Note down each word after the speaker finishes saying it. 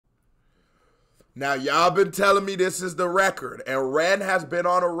Now, y'all been telling me this is the record, and Ren has been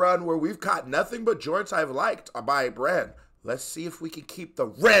on a run where we've caught nothing but joints I've liked by Ren. Let's see if we can keep the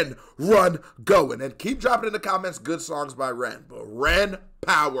Ren run going. And keep dropping in the comments good songs by Ren. But Ren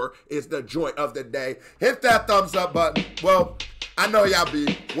Power is the joint of the day. Hit that thumbs up button. Well, I know y'all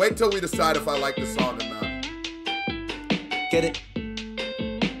be. Wait till we decide if I like the song or not. Get it?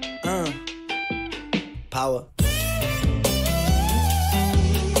 Power.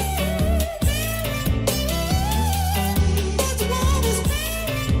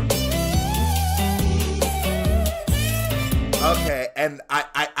 Okay, and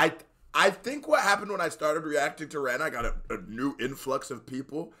I think what happened when I started reacting to Ren, I got a new influx of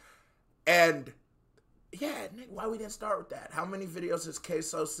people. And yeah, Nick, why we didn't start with that? How many videos has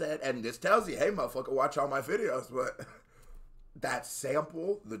Queso said? And this tells you, hey, motherfucker, watch all my videos. But that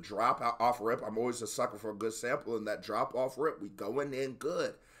sample, the drop off rip, I'm always a sucker for a good sample. And that drop off rip, we going in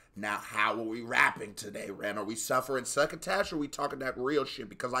good. Now, how are we rapping today, Ren? Are we suffering succotash or are we talking that real shit?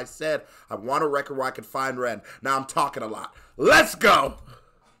 Because I said I want a record where I can find Ren. Now I'm talking a lot. Let's go!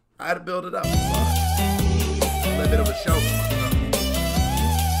 I had to build it up. A little bit of a show for myself.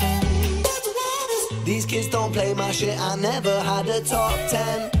 These kids don't play my shit, I never had a top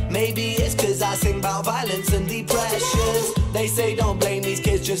 10. Maybe it's cause I sing about violence and depressions. They say don't blame these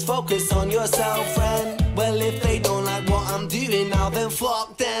kids, just focus on yourself, friend. Well, if they don't like what I'm doing now, then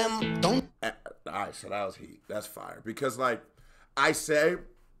fuck them. Don't. Alright, so that was heat. That's fire. Because, like, I say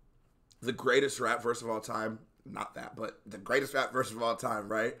the greatest rap verse of all time, not that, but the greatest rap verse of all time,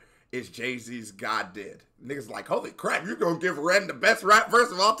 right, is Jay-Z's God Did. Niggas like, holy crap, you gonna give Ren the best rap verse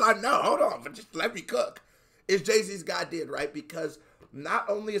of all time? No, hold on, but just let me cook. It's Jay-Z's God Did, right? Because not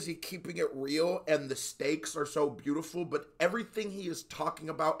only is he keeping it real and the stakes are so beautiful, but everything he is talking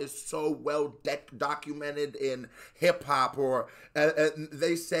about is so well documented in hip-hop, or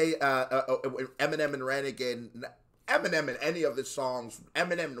they say Eminem and Renegade, Eminem in any of his songs,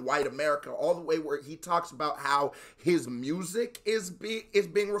 Eminem in White America, all the way where he talks about how his music is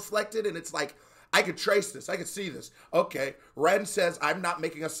being reflected, and it's like, I could trace this. I could see this. Okay, Ren says, I'm not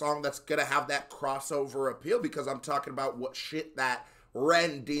making a song that's going to have that crossover appeal because I'm talking about what shit that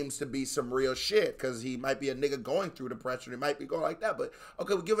Ren deems to be some real shit, because he might be a nigga going through depression. He might be going like that. But,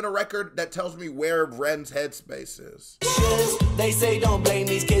 okay, we're giving a record that tells me where Ren's headspace is. They say don't blame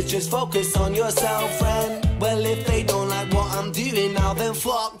these kids, just focus on yourself, friend. Well, if they don't like what I'm doing now, then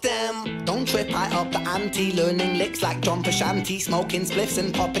fuck them. Don't trip, I up the ante, learning licks like John Pashanti, smoking spliffs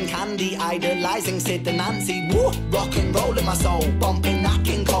and popping candy, idolizing Sid and Nancy. Woo! Rock and roll in my soul, bumping,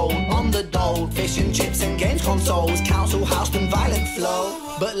 knocking cold on the dole, fish and chips and games consoles, council house and violent flow.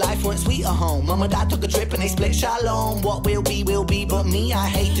 But life weren't sweet at home. Mum and dad took a trip and they split shalom. What will be, but me, I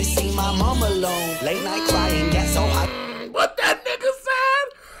hate to see my mum alone. Late night crying, get so high. What that nigga said?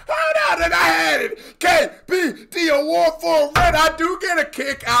 Hold on, and I had it. KBD award for Ren. I do get a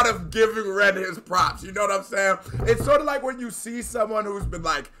kick out of giving Ren his props. You know what I'm saying? It's sort of like when you see someone who's been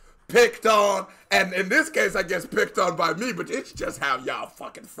like picked on, and in this case, I guess picked on by me, but it's just how y'all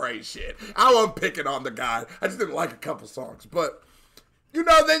fucking phrase shit. I wasn't picking on the guy. I just didn't like a couple songs, but you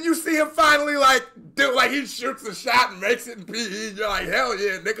know, then you see him finally, like, do, like, he shoots a shot and makes it in PE. You're like, hell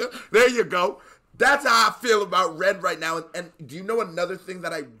yeah, nigga. There you go. That's how I feel about Ren right now. And do you know another thing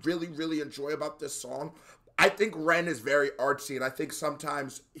that I really, really enjoy about this song? I think Ren is very artsy, and I think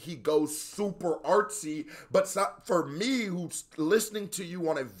sometimes he goes super artsy, but for me, who's listening to you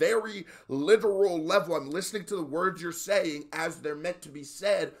on a very literal level, I'm listening to the words you're saying as they're meant to be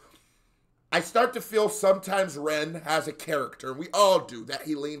said, I start to feel sometimes Ren has a character, we all do, that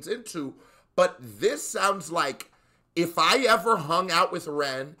he leans into, but this sounds like if I ever hung out with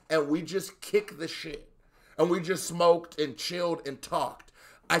Ren and we just kicked the shit, and we just smoked and chilled and talked,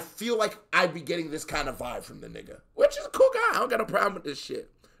 I feel like I'd be getting this kind of vibe from the nigga, which is a cool guy. I don't got a problem with this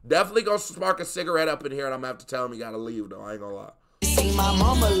shit. Definitely gonna spark a cigarette up in here, and I'm gonna have to tell him he gotta leave, though. I ain't gonna lie. See my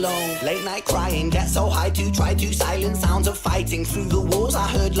mom alone, late night crying, get so high to try to silence sounds of fighting. Through the walls I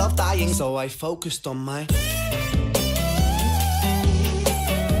heard love dying, so I focused on my...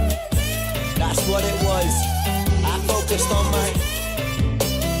 That's what it was, I focused on my...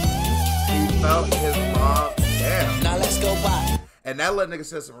 He felt his mom, damn. Now let's go back. And that little nigga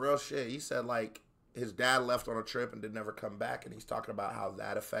said some real shit. He said, like, his dad left on a trip and didn't ever come back, and he's talking about how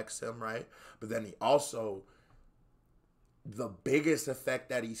that affects him, right? But then he also... the biggest effect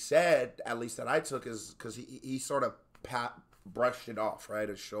that he said, at least that I took, is because he sort of brushed it off, right,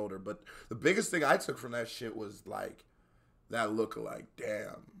 his shoulder. But the biggest thing I took from that shit was, like, that look like,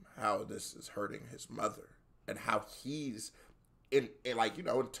 damn, how this is hurting his mother. And how he's in like, you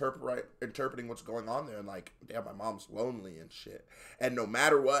know, interpreting what's going on there, and like, damn, my mom's lonely and shit. And no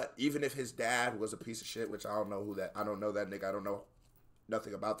matter what, even if his dad was a piece of shit, which I don't know that nigga, I don't know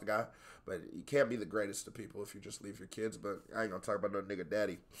nothing about the guy, but you can't be the greatest to people if you just leave your kids. But I ain't gonna talk about no nigga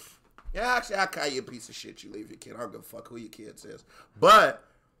daddy. Yeah, actually, I'll call you a piece of shit, you leave your kid. I don't give a fuck who your kids is. But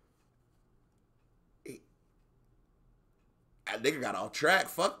that nigga got off track.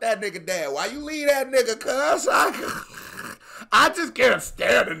 Fuck that nigga dad. Why you leave that nigga, cuz? I just can't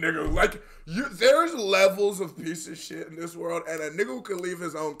stand a nigga. Like, there's levels of piece of shit in this world, and a nigga who can leave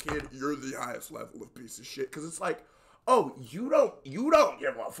his own kid, you're the highest level of piece of shit. Because it's like, oh, you don't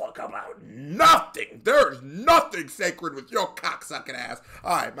give a fuck about nothing. There's nothing sacred with your cocksucking ass.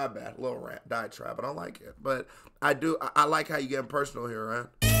 All right, my bad. Little rant, diatribe. I don't like it. But I like how you getting personal here, right?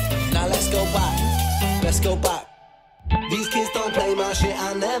 Now let's go back. Let's go back. These kids don't play my shit,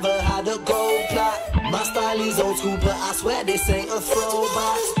 I never had a gold plaque. My style is old school, but I swear this ain't a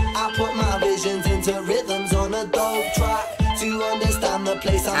throwback. I put my visions into rhythms on a dope track to understand the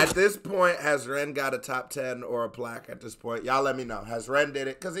place I'm... At this point, has Ren got a top 10 or a plaque at this point? Y'all let me know. Has Ren did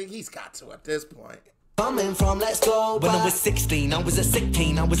it? Because he's got to at this point. Coming from, let's go back. When I was 16, I was a sick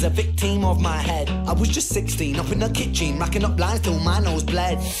teen. I was a victim of my head. I was just 16, up in the kitchen, racking up lines till my nose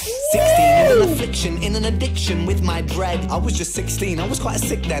bled. 16, in an affliction, in an addiction with my dread. I was just 16, I was quite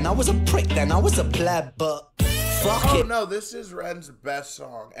sick then. I was a prick then, I was a pleb, but fuck it. Oh no, this is Ren's best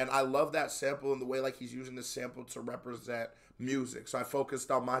song. And I love that sample and the way like he's using the sample to represent music. So I focused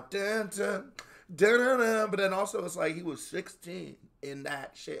on my dun dun dun dun dun, but then also it's like he was 16 in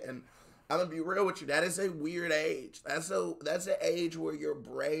that shit. And I'm gonna be real with you. That is a weird age. That's an age where your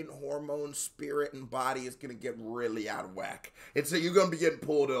brain, hormones, spirit, and body is gonna get really out of whack. You're gonna be getting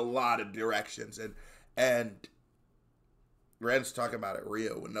pulled in a lot of directions. And Ren's talking about it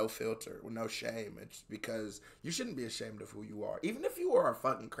real, with no filter, with no shame. It's because you shouldn't be ashamed of who you are. Even if you are a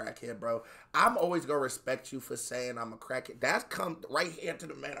fucking crackhead, bro, I'm always gonna respect you for saying I'm a crackhead. That's come right here to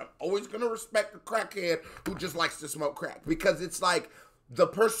the man. I'm always gonna respect a crackhead who just likes to smoke crack, because it's like, the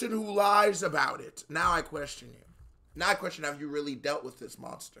person who lies about it. Now I question you. Now I question, have you really dealt with this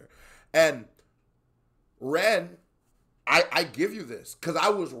monster? And Ren, I give you this, because I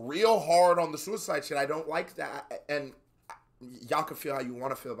was real hard on the suicide shit. I don't like that. And y'all can feel how you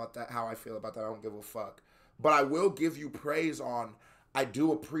want to feel about that, how I feel about that. I don't give a fuck. But I will give you praise on, I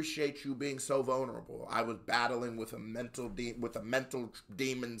do appreciate you being so vulnerable. I was battling with a mental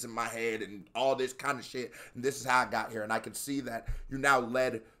demons in my head and all this kind of shit. And this is how I got here. And I can see that you're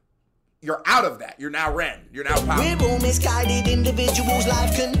out of that. You're now Ren. You're now power. We're all misguided individuals.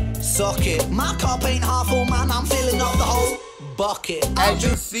 Life can suck it. My cup ain't half full, man. I'm filling up the whole bucket. And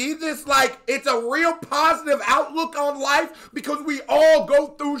you see this, like, it's a real positive outlook on life, because we all go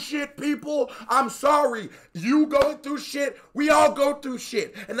through shit, people. I'm sorry. You going through shit. We all go through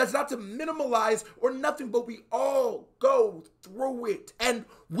shit. And that's not to minimalize or nothing, but we all go through it. And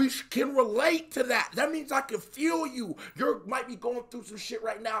we can relate to that. That means I can feel you. You might be going through some shit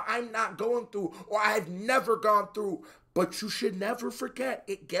right now I'm not going through, or I've never gone through. But you should never forget,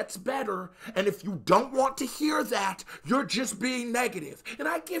 it gets better. And if you don't want to hear that, you're just being negative. And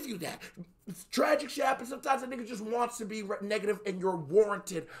I give you that. Tragic shit happens. Sometimes a nigga just wants to be negative, and you're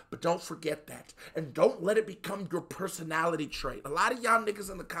warranted. But don't forget that. And don't let it become your personality trait. A lot of y'all niggas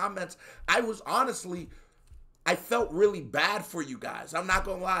in the comments, I felt really bad for you guys. I'm not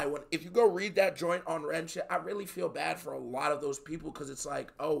gonna lie. If you go read that joint on Ren shit, I really feel bad for a lot of those people, because it's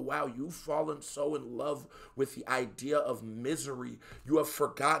like, oh wow, you've fallen so in love with the idea of misery. You have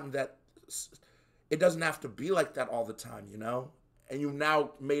forgotten that it doesn't have to be like that all the time, you know? And you've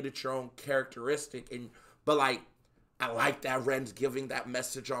now made it your own characteristic. But like, I like that Ren's giving that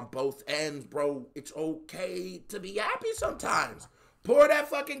message on both ends, bro. It's okay to be happy sometimes. Pour that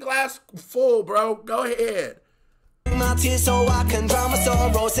fucking glass full, bro. Go ahead. My tears so I can drown my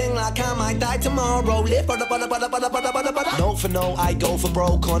sorrow. Sing like I might die tomorrow. Live note for note, I go for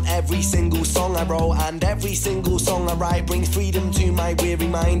broke on every single song I wrote. And every single song I write brings freedom to my weary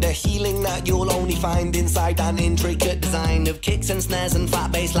mind. A healing that you'll only find inside an intricate design of kicks and snares and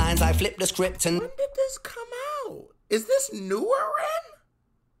fat bass lines. I flip the script and... When did this come out? Is this newer, Ren?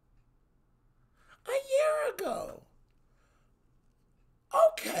 A year ago.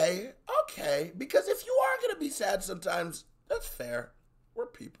 Okay. Because if you are going to be sad sometimes, that's fair. We're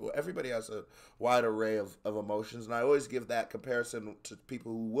people. Everybody has a wide array of emotions. And I always give that comparison to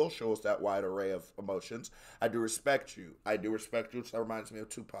people who will show us that wide array of emotions. I do respect you. So that reminds me of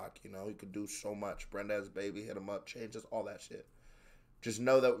Tupac. You know, he could do so much. Brenda's baby, hit him up, changes, all that shit. Just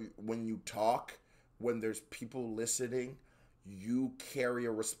know that when you talk, when there's people listening, you carry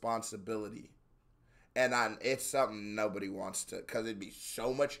a responsibility. And it's something nobody wants to, because it'd be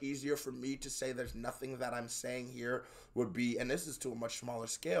so much easier for me to say there's nothing that I'm saying here would be, and this is to a much smaller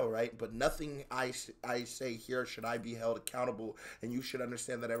scale, right? But nothing I say here should I be held accountable, and you should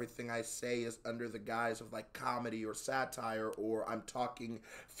understand that everything I say is under the guise of like comedy or satire, or I'm talking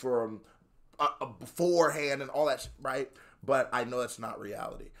from beforehand and all that, right? But I know that's not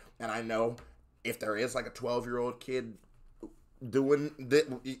reality. And I know if there is like a 12-year-old kid doing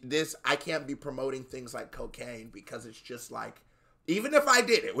this, I can't be promoting things like cocaine, because it's just like, even if I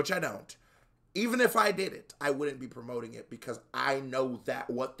did it, which I don't, even if I did it, I wouldn't be promoting it, because I know that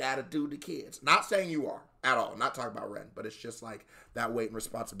what that'll do to kids. Not saying you are at all, not talking about Ren, but it's just like that weight and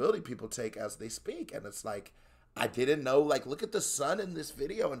responsibility people take as they speak. And it's like, I didn't know, like, look at the sun in this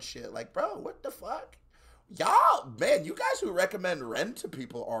video and shit. Like, bro, what the fuck? Y'all, man, you guys who recommend Ren to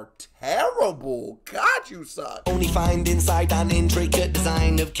people are terrible. God, you suck. Only find inside an intricate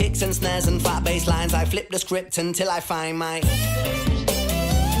design of kicks and snares and fat bass lines. I flip the script until I find my...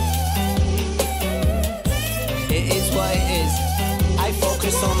 It is what it is. I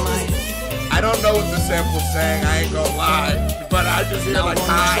focus on my... I don't know what the sample's saying, I ain't gonna lie. But I just hear like,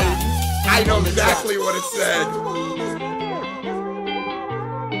 I know exactly what it said.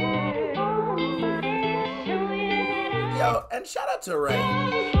 Yo, and shout out to Ray.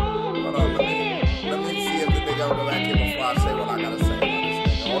 Hold on, let me see if the nigga will go back here before I say what I gotta say about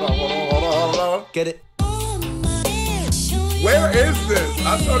this nigga. Hold on. Get it? Where is this?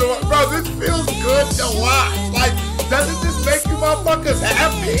 I sort of, bro, this feels good to watch. Like, doesn't this make you motherfuckers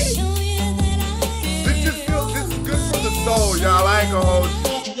happy? This just feels, this is good for the soul, y'all. I ain't gonna hold you.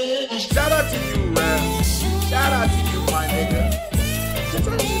 Shout out to you, man. Shout out to you, my nigga. That's just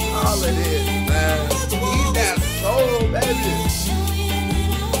all it is, man. Eat that soul, baby.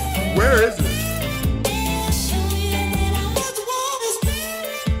 Where is it?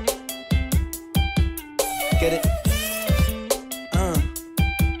 Get it?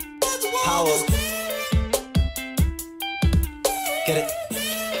 Power. Get it?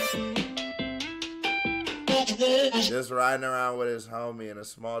 Just riding around with his homie in a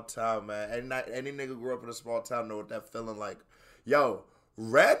small town, man. Any nigga grew up in a small town know what that feeling like. Yo,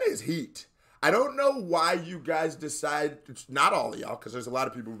 Ren is heat. I don't know why you guys decide, not all of y'all, because there's a lot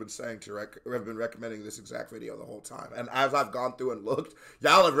of people who've been saying have been recommending this exact video the whole time. And as I've gone through and looked,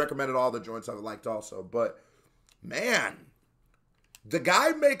 y'all have recommended all the joints I've liked also. But, man, the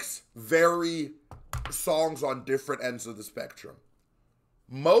guy makes very songs on different ends of the spectrum.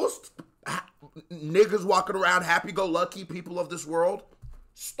 Most niggas walking around happy-go-lucky people of this world,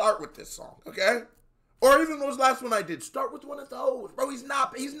 start with this song, okay? Or even those last one I did, start with one of those. Bro, he's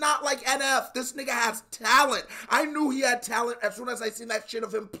not like NF. This nigga has talent. I knew he had talent as soon as I seen that shit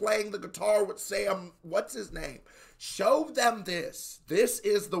of him playing the guitar with Sam, what's his name? Show them this. This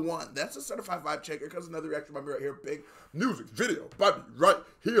is the one. That's a certified vibe checker. Because another reaction by me right here. Big music video by me right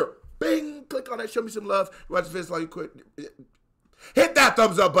here. Bing. Click on that. Show me some love. Watch the video while you quit. Hit that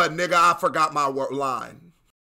thumbs up button, nigga. I forgot my line.